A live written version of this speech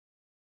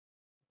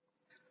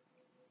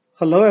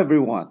Hello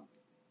everyone.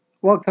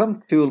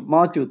 Welcome to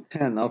Module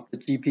 10 of the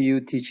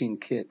GPU Teaching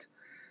Kit.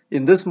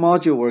 In this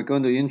module, we're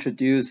going to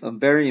introduce a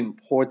very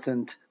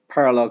important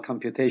parallel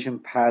computation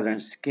pattern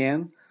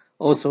scan,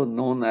 also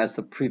known as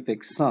the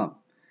prefix sum.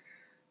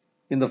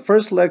 In the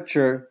first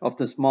lecture of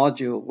this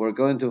module, we're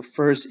going to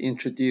first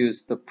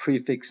introduce the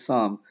prefix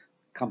sum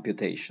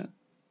computation.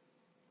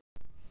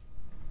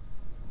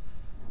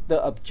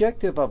 The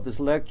objective of this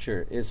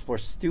lecture is for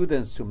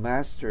students to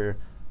master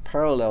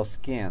parallel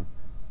scan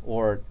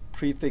or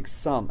prefix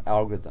sum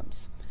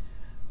algorithms.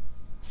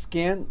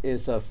 Scan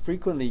is a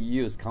frequently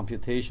used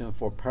computation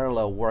for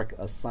parallel work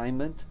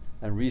assignment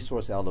and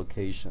resource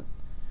allocation.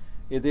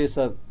 It is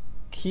a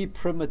key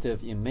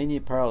primitive in many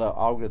parallel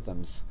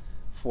algorithms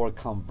for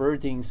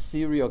converting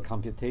serial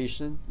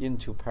computation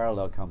into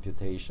parallel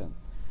computation.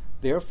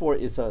 Therefore,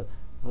 it's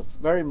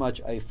very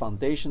much a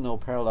foundational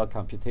parallel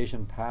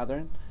computation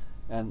pattern,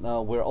 and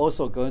we're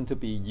also going to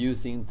be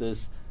using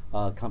this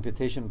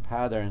computation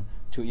pattern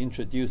to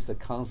introduce the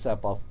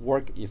concept of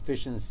work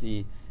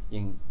efficiency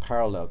in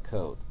parallel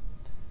code.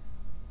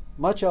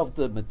 Much of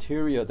the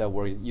material that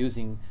we're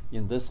using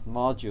in this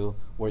module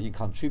were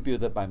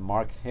contributed by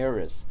Mark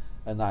Harris,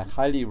 and I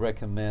highly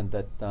recommend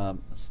that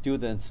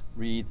students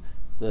read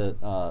the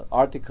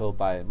article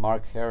by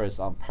Mark Harris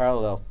on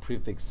parallel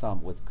prefix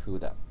sum with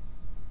CUDA.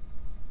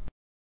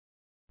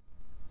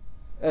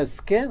 A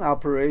scan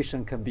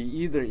operation can be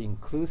either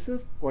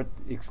inclusive or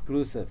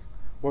exclusive.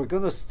 We're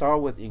going to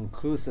start with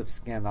inclusive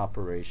scan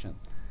operation.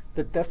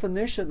 The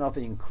definition of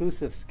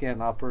inclusive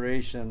scan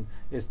operation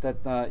is that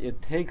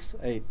it takes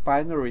a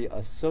binary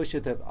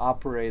associative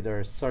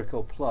operator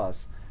circle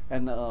plus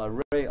and an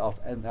array of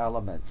n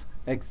elements,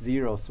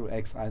 x0 through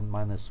xn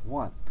minus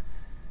 1.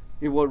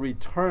 It will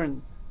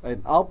return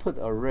an output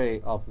array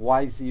of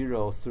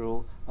y0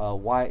 through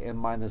yn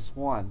minus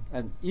 1,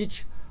 and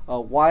each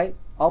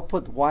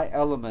output y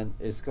element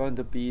is going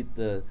to be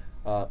the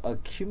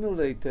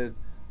accumulated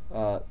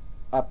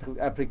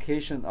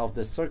application of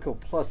the circle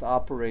plus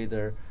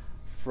operator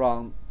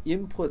from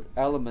input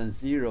element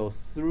 0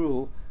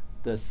 through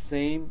the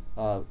same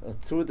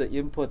through the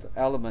input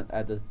element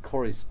at the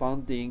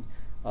corresponding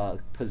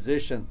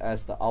position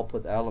as the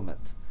output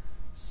element.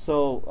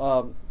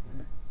 So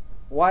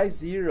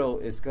y0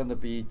 is going to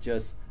be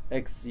just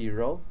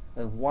x0,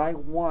 and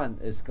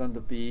y1 is going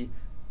to be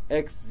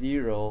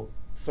x0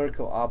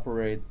 circle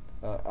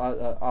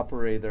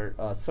operator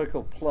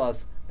circle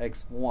plus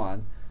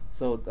x1.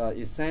 So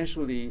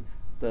essentially,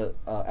 the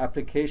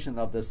application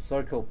of the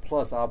circle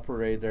plus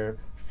operator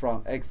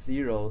from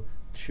x0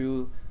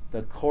 to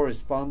the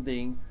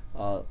corresponding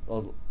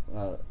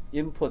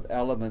input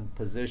element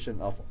position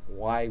of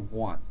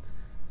y1.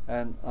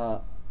 And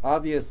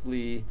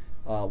obviously,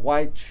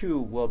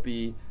 y2 will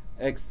be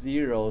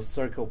x0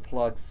 circle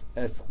plus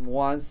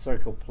x1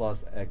 circle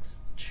plus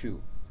x2,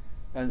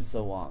 and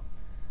so on.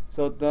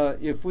 So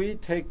if we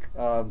take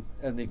an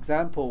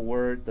example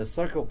where the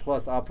circle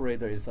plus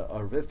operator is an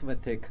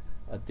arithmetic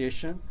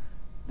addition,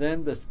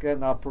 then the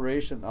scan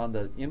operation on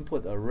the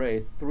input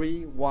array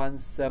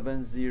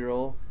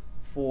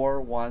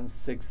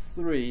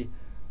 31704163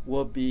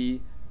 will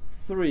be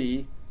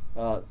 3,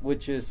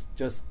 which is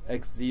just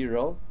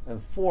x0,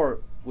 and 4,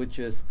 which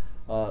is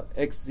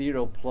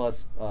x0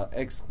 plus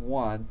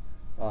x1,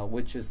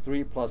 which is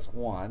 3 plus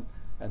 1,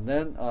 and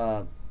then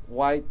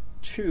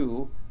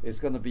y2 is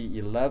going to be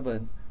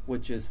 11,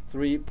 which is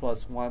 3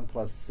 plus 1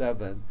 plus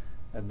 7,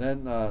 and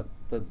then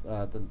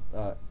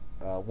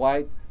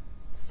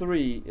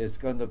y3 is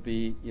going to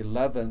be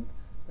 11,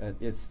 and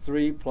it's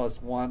 3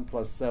 plus 1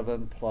 plus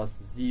 7 plus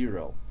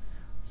 0.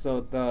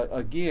 So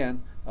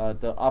again,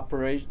 the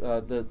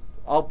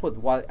output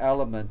y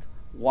element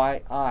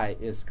yi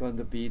is going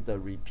to be the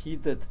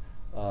repeated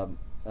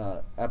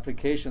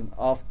application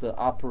of the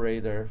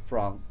operator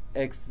from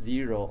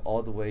x0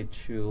 all the way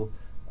to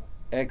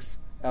x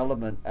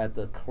element at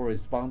the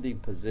corresponding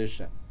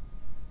position.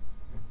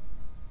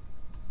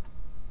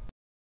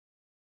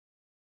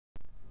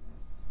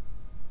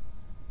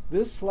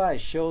 This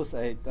slide shows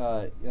a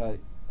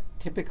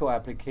typical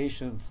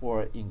application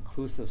for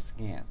inclusive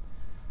scan.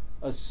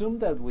 Assume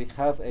that we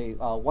have a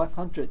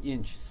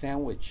 100-inch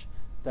sandwich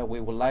that we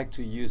would like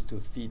to use to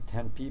feed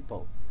 10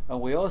 people.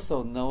 And we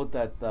also know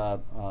that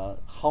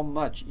how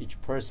much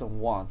each person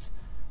wants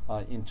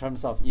in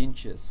terms of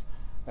inches.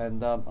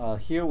 And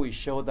here we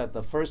show that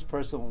the first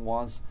person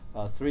wants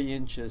 3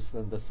 inches,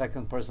 and the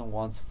second person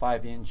wants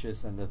 5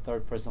 inches, and the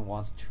third person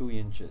wants 2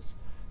 inches.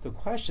 The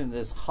question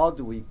is, how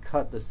do we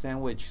cut the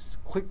sandwich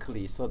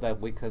quickly so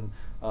that we can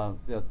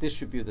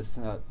distribute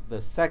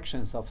the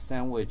sections of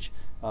sandwich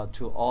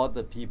to all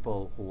the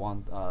people who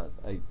want a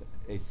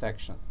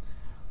section?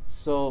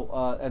 So,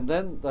 and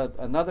then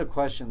another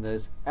question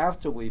is,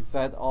 after we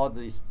fed all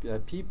these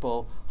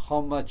people,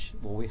 how much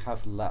will we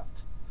have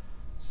left?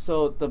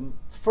 So the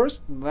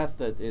first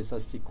method is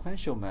a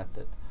sequential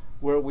method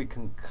where we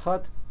can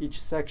cut each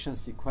section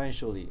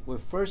sequentially. We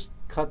first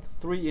cut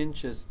 3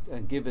 inches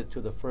and give it to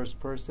the first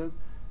person,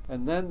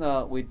 and then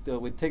we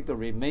take the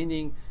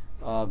remaining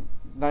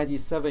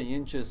 97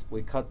 inches,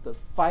 we cut the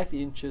 5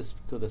 inches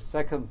to the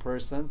second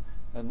person,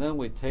 and then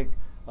we take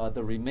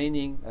the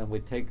remaining and we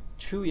take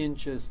 2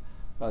 inches,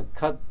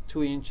 cut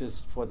 2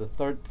 inches for the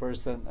third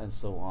person, and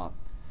so on.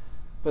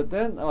 But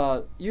then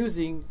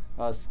using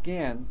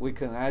scan, we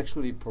can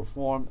actually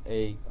perform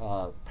a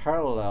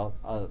parallel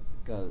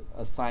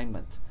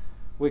assignment.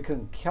 We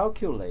can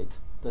calculate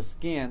the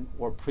scan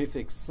or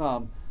prefix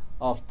sum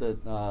of the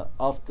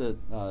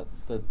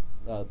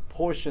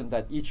portion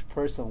that each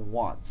person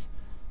wants.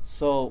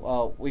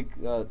 So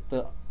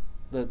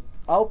the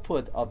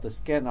output of the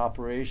scan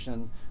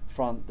operation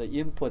from the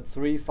input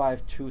 3,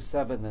 5, 2,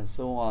 7, and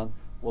so on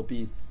will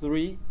be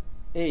 3,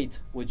 8,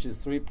 which is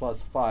 3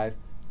 plus 5,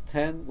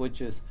 10,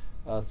 which is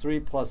 3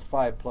 plus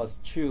 5 plus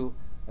 2,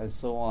 and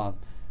so on.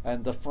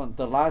 And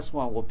the last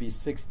one will be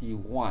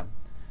 61.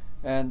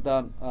 And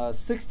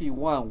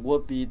 61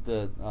 would be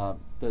the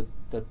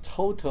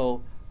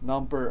total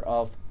number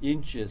of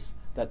inches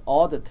that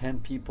all the 10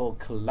 people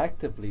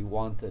collectively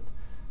wanted.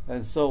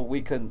 And so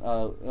we can,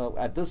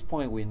 at this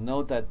point, we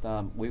know that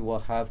we will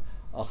have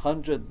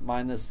 100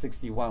 minus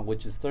 61,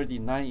 which is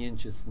 39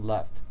 inches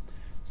left.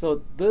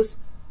 So this,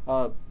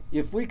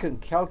 if we can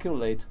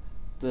calculate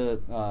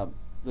the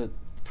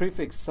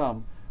prefix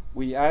sum,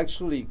 we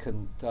actually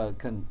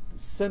can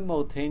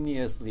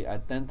simultaneously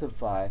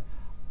identify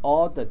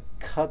all the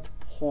cut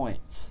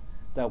points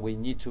that we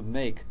need to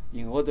make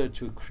in order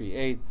to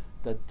create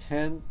the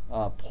 10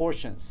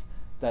 portions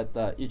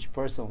that each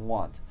person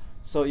wants.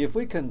 So if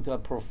we can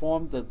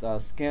perform the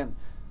scan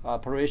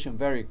operation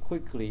very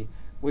quickly,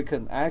 we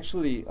can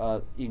actually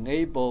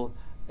enable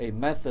a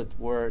method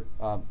where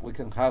we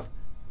can have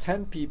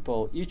 10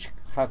 people, each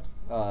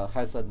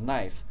has a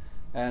knife,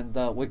 and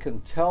we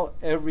can tell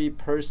every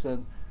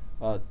person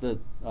the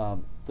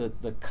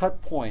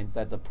cut point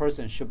that the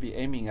person should be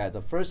aiming at.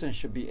 The first one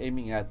should be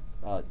aiming at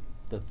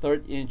the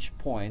 3rd-inch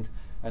point,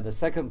 and the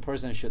second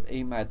person should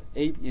aim at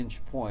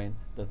 8-inch point.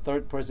 The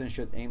third person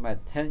should aim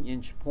at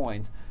 10-inch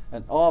point,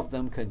 and all of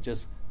them can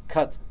just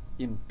cut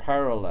in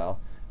parallel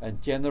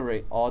and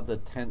generate all the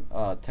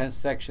 10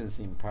 sections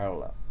in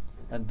parallel.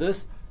 And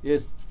this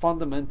is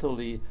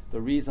fundamentally the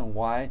reason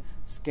why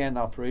scan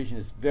operation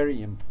is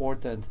very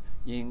important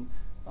in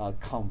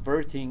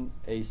converting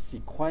a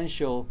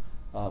sequential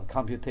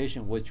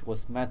computation, which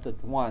was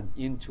method 1,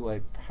 into a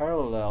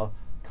parallel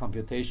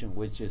computation,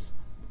 which is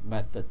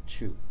method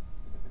 2.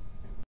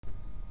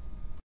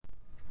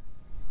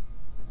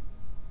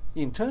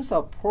 In terms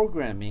of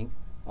programming,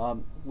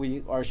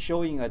 we are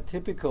showing a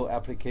typical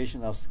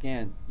application of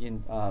scan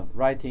in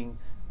writing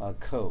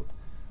code.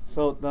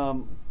 So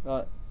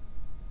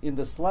in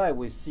the slide,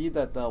 we see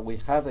that we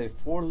have a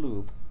for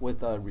loop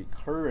with a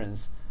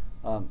recurrence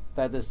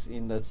that is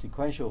in the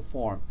sequential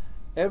form.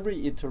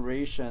 Every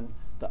iteration,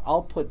 the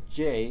output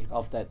j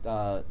of that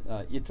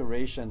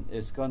iteration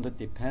is going to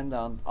depend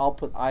on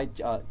output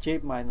j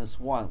minus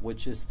 1,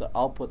 which is the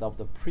output of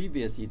the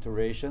previous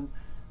iteration,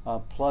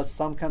 plus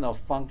some kind of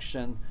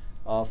function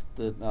of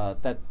the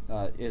that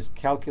is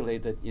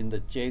calculated in the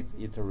jth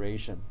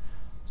iteration.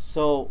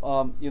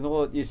 So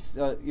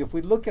if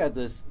we look at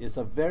this, it's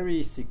a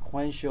very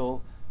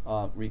sequential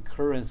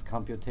recurrence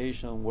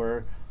computation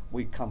where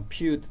we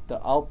compute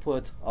the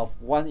output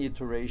of one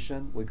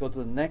iteration, we go to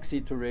the next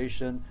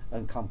iteration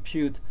and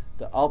compute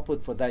the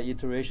output for that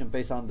iteration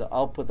based on the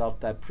output of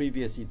that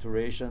previous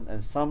iteration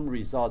and some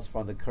results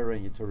from the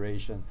current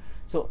iteration.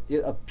 So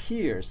it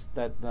appears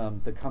that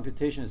the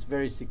computation is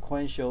very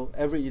sequential.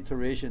 Every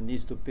iteration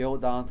needs to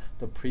build on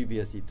the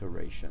previous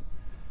iteration.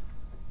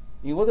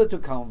 In order to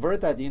convert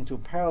that into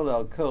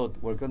parallel code,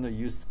 we're going to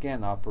use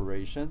scan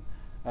operation,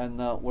 and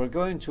we're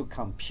going to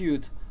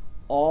compute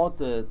all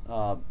the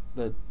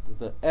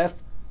f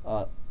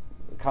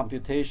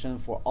computation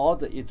for all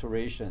the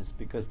iterations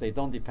because they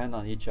don't depend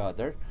on each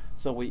other.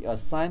 So we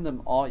assign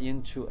them all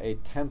into a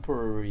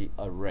temporary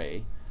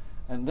array,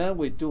 and then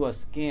we do a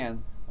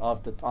scan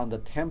of on the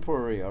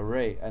temporary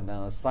array and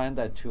then assign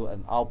that to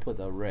an output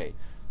array,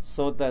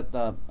 so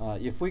that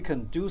if we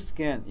can do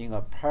scan in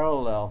a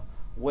parallel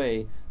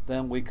way,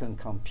 then we can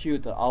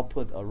compute the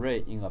output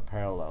array in a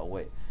parallel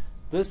way.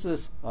 This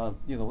is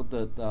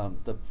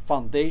the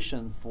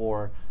foundation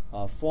for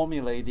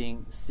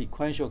formulating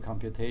sequential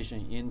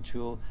computation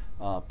into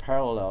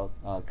parallel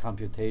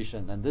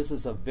computation, and this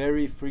is a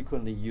very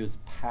frequently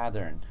used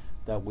pattern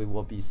that we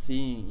will be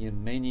seeing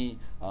in many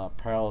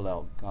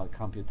parallel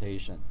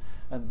computation.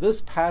 And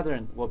this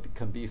pattern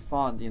can be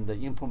found in the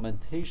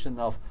implementation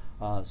of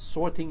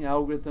sorting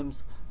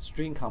algorithms,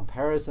 string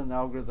comparison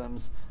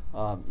algorithms,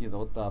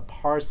 the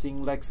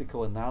parsing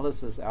lexical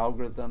analysis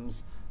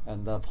algorithms,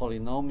 and the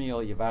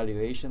polynomial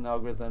evaluation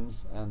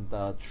algorithms, and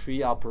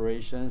tree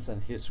operations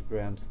and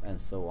histograms, and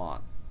so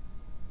on.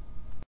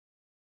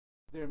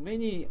 There are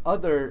many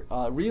other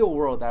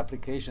real-world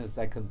applications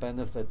that can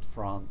benefit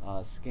from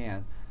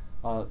scan.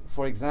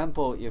 For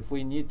example, if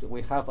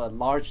we have a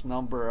large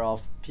number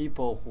of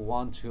people who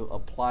want to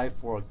apply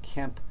for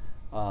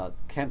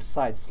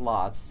campsite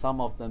slots. Some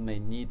of them may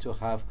need to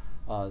have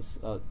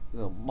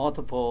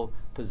multiple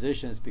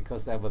positions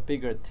because they have a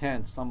bigger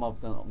tent. Some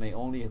of them may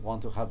only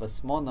want to have a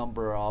small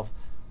number of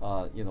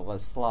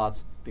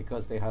slots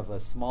because they have a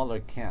smaller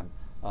tent,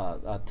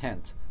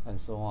 and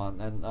so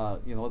on. And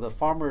the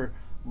farmer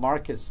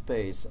market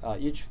space,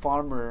 each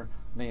farmer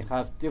may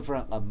have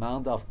different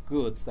amount of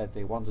goods that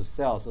they want to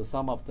sell. So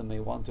some of them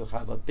may want to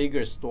have a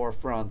bigger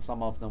storefront,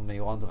 some of them may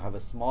want to have a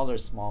smaller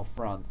small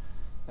front.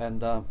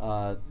 And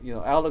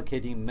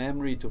allocating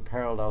memory to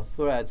parallel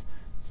threads.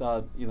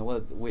 So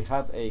we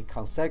have a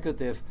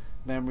consecutive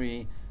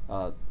memory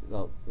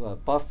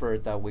buffer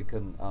that we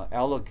can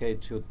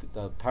allocate to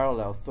the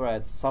parallel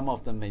threads. Some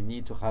of them may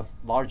need to have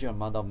larger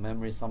amount of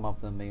memory. Some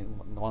of them may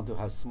want to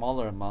have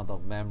smaller amount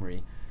of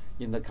memory.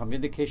 In the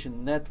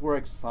communication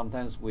networks,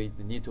 sometimes we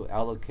need to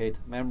allocate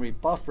memory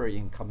buffer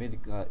in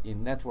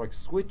network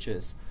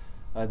switches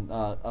and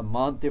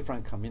among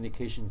different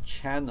communication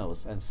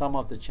channels. And some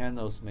of the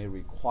channels may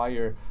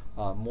require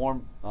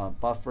more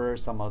buffer.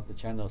 Some of the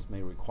channels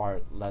may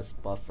require less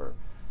buffer.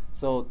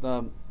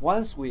 So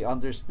once we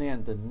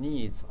understand the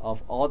needs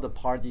of all the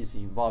parties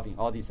involved in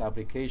all these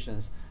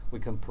applications, we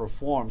can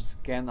perform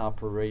scan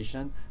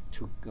operation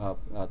to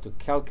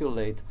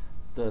calculate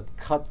the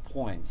cut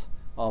points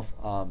of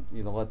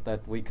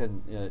that we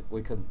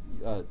can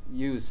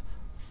use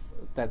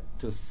that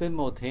to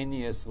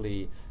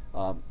simultaneously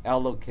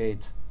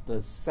allocate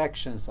the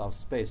sections of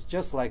space,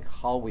 just like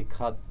how we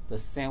cut the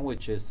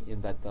sandwiches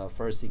in that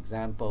first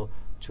example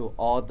to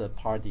all the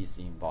parties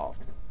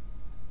involved.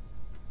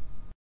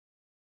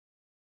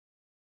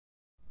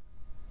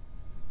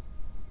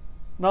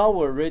 Now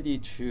we're ready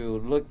to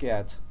look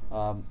at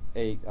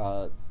a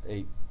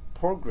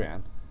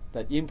program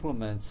that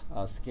implements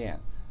scan.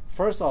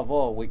 First of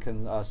all, we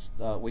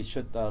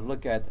should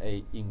look at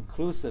a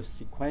inclusive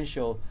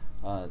sequential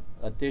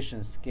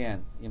addition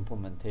scan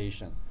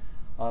implementation.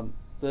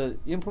 The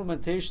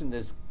implementation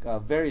is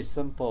very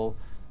simple.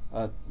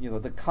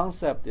 The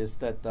concept is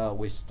that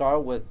we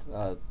start with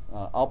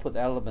output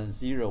element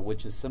 0,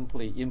 which is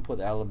simply input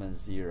element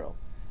 0.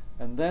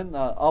 And then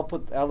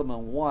output element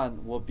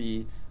 1 will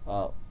be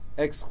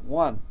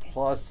x1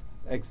 plus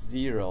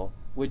x0,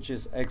 which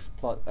is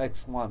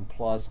x1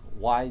 plus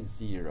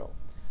y0.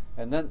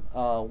 And then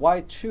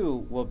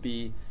y2 will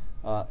be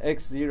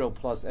x0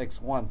 plus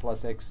x1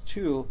 plus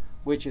x2,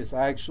 which is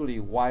actually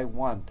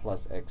y1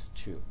 plus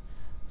x2.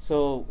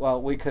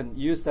 So we can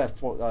use that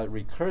for a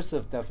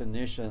recursive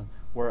definition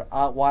where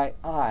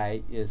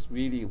yi is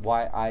really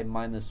yi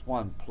minus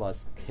 1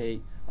 plus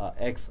k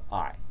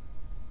xi.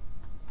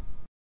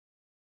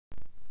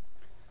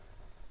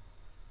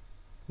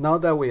 Now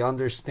that we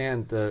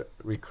understand the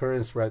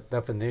recurrence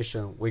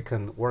definition, we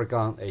can work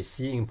on a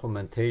C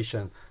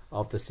implementation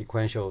of the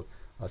sequential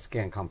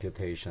scan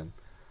computation.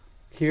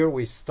 Here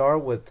we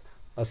start with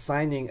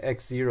assigning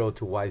x0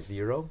 to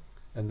y0,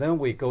 and then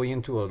we go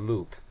into a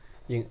loop.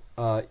 In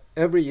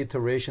every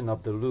iteration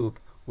of the loop,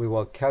 we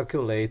will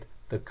calculate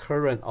the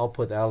current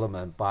output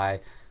element by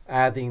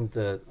adding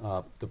the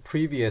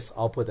previous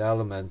output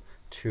element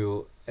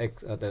to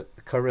the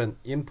current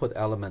input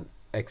element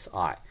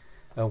xi.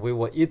 And we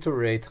will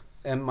iterate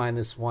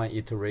n-1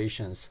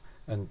 iterations,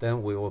 and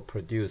then we will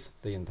produce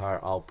the entire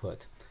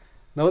output.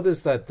 Notice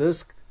that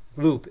this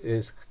loop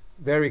is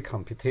very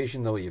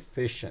computationally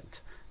efficient,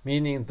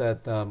 meaning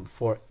that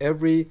for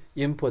every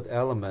input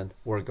element,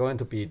 we're going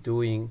to be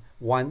doing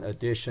one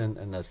addition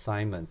and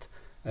assignment.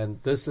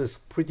 And this is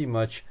pretty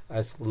much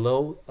as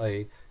low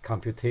a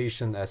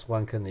computation as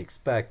one can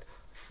expect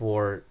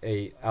for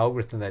an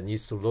algorithm that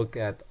needs to look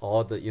at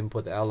all the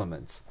input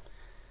elements.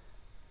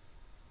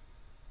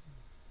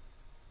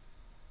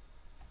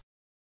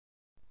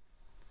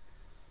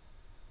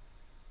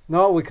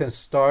 Now we can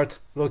start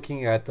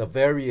looking at the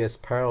various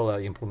parallel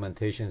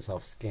implementations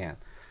of scan.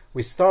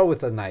 We start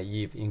with a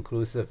naive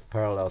inclusive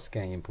parallel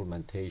scan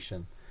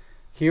implementation.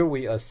 Here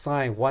we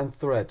assign one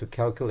thread to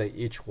calculate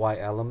each y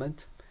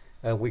element,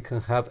 and we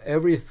can have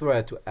every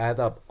thread to add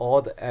up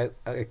all the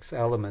x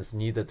elements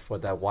needed for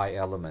that y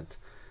element.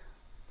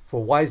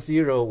 For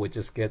y0, we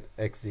just get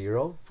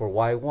x0. For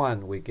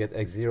y1, we get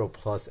x0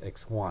 plus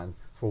x1.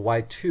 For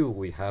y2,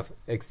 we have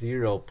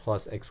x0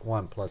 plus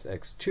x1 plus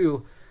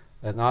x2.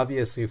 And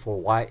obviously for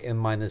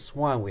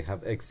yn-1, we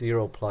have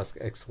x0 plus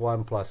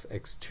x1 plus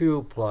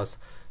x2 plus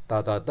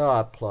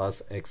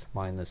plus x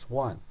minus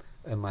 1,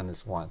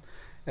 n-1.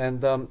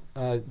 And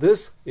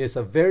this is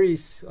a very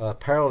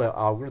parallel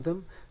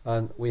algorithm.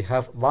 And we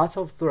have lots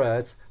of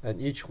threads,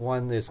 and each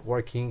one is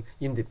working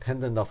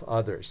independent of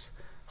others.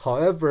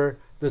 However,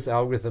 this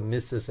algorithm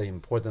misses an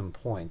important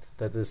point.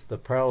 That is, the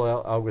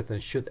parallel algorithm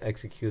should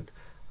execute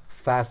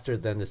faster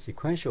than the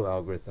sequential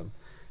algorithm.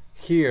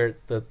 Here,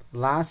 the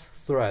last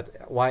thread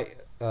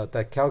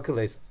that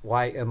calculates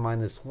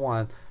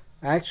yn-1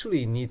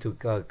 actually need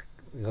to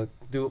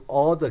do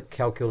all the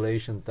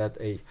calculation that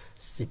a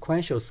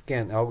sequential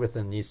scan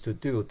algorithm needs to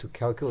do to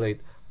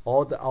calculate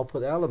all the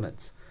output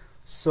elements.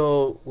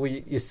 So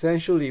we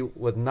essentially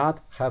would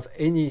not have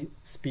any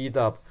speed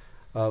up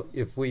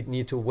if we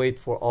need to wait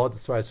for all the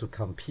threads to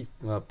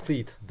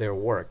complete their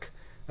work.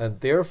 And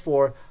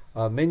therefore,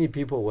 Many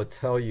people will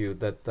tell you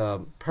that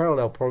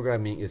parallel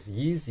programming is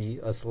easy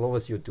as long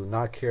as you do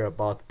not care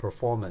about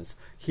performance.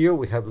 Here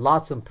we have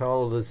lots of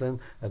parallelism,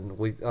 and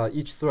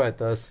each thread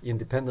does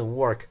independent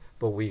work,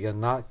 but we are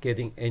not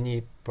getting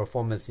any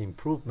performance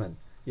improvement.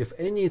 If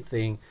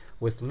anything,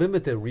 with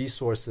limited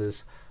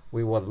resources,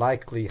 we will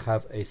likely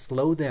have a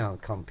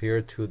slowdown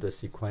compared to the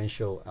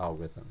sequential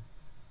algorithm.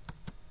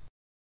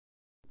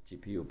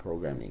 GPU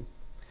programming.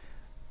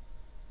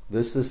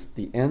 This is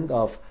the end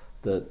of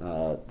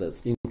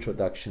the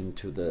introduction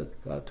to the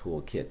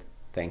toolkit.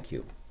 Thank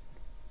you.